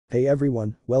Hey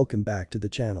everyone, welcome back to the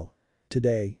channel.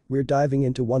 Today, we're diving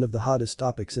into one of the hottest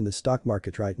topics in the stock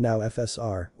market right now,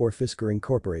 FSR, or Fisker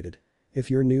Incorporated. If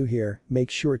you're new here,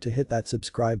 make sure to hit that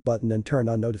subscribe button and turn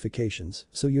on notifications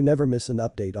so you never miss an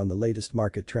update on the latest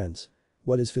market trends.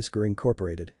 What is Fisker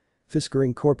Incorporated? Fisker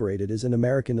Incorporated is an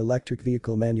American electric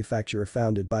vehicle manufacturer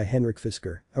founded by Henrik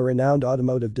Fisker, a renowned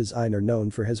automotive designer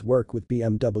known for his work with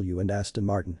BMW and Aston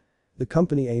Martin. The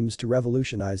company aims to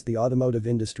revolutionize the automotive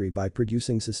industry by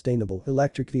producing sustainable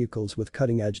electric vehicles with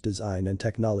cutting-edge design and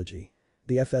technology.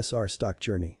 The FSR stock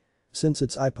journey. Since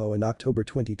its IPO in October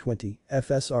 2020,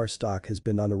 FSR stock has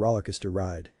been on a rollercoaster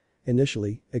ride.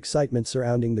 Initially, excitement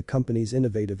surrounding the company's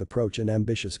innovative approach and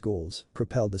ambitious goals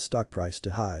propelled the stock price to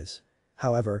highs.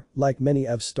 However, like many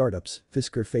EV startups,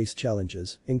 Fisker faced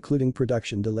challenges, including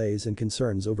production delays and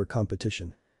concerns over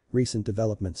competition. Recent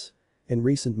developments. In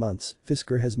recent months,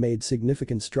 Fisker has made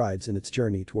significant strides in its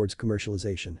journey towards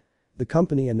commercialization. The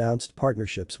company announced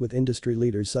partnerships with industry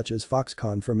leaders such as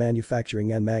Foxconn for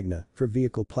manufacturing and Magna for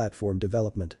vehicle platform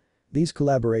development. These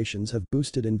collaborations have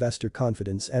boosted investor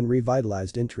confidence and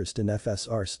revitalized interest in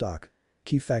FSR stock.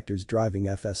 Key factors driving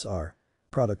FSR.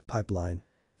 Product pipeline.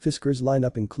 Fisker's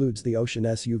lineup includes the Ocean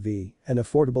SUV, an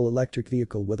affordable electric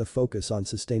vehicle with a focus on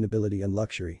sustainability and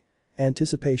luxury.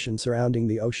 Anticipation surrounding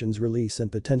the Ocean's release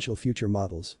and potential future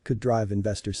models could drive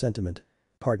investor sentiment.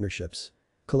 Partnerships.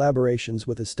 Collaborations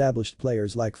with established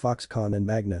players like Foxconn and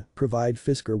Magna provide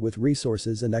Fisker with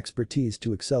resources and expertise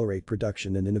to accelerate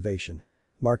production and innovation.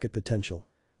 Market potential.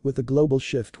 With a global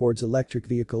shift towards electric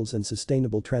vehicles and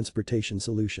sustainable transportation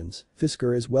solutions,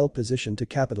 Fisker is well positioned to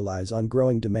capitalize on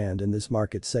growing demand in this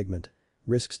market segment.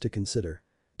 Risks to consider.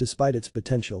 Despite its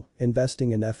potential,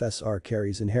 investing in FSR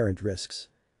carries inherent risks.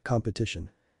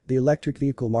 Competition. The electric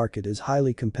vehicle market is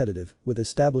highly competitive, with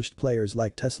established players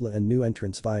like Tesla and new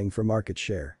entrants vying for market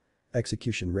share.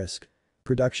 Execution risk.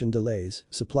 Production delays,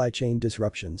 supply chain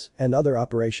disruptions, and other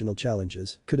operational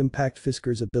challenges could impact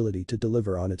Fisker's ability to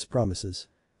deliver on its promises.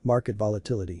 Market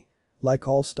volatility. Like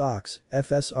all stocks,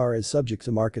 FSR is subject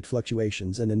to market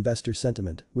fluctuations and investor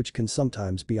sentiment, which can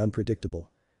sometimes be unpredictable.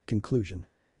 Conclusion.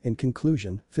 In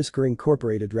conclusion, Fisker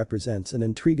Incorporated represents an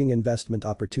intriguing investment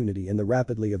opportunity in the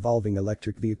rapidly evolving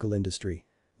electric vehicle industry.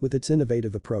 With its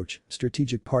innovative approach,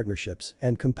 strategic partnerships,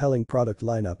 and compelling product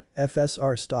lineup,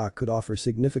 FSR stock could offer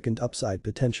significant upside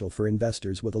potential for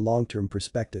investors with a long-term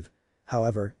perspective.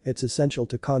 However, it's essential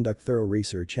to conduct thorough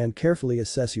research and carefully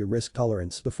assess your risk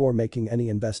tolerance before making any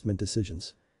investment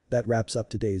decisions. That wraps up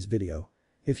today's video.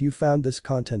 If you found this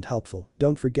content helpful,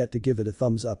 don't forget to give it a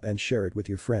thumbs up and share it with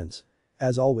your friends.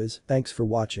 As always, thanks for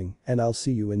watching, and I'll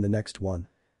see you in the next one.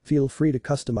 Feel free to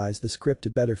customize the script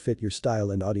to better fit your style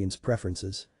and audience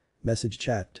preferences. Message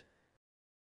chat.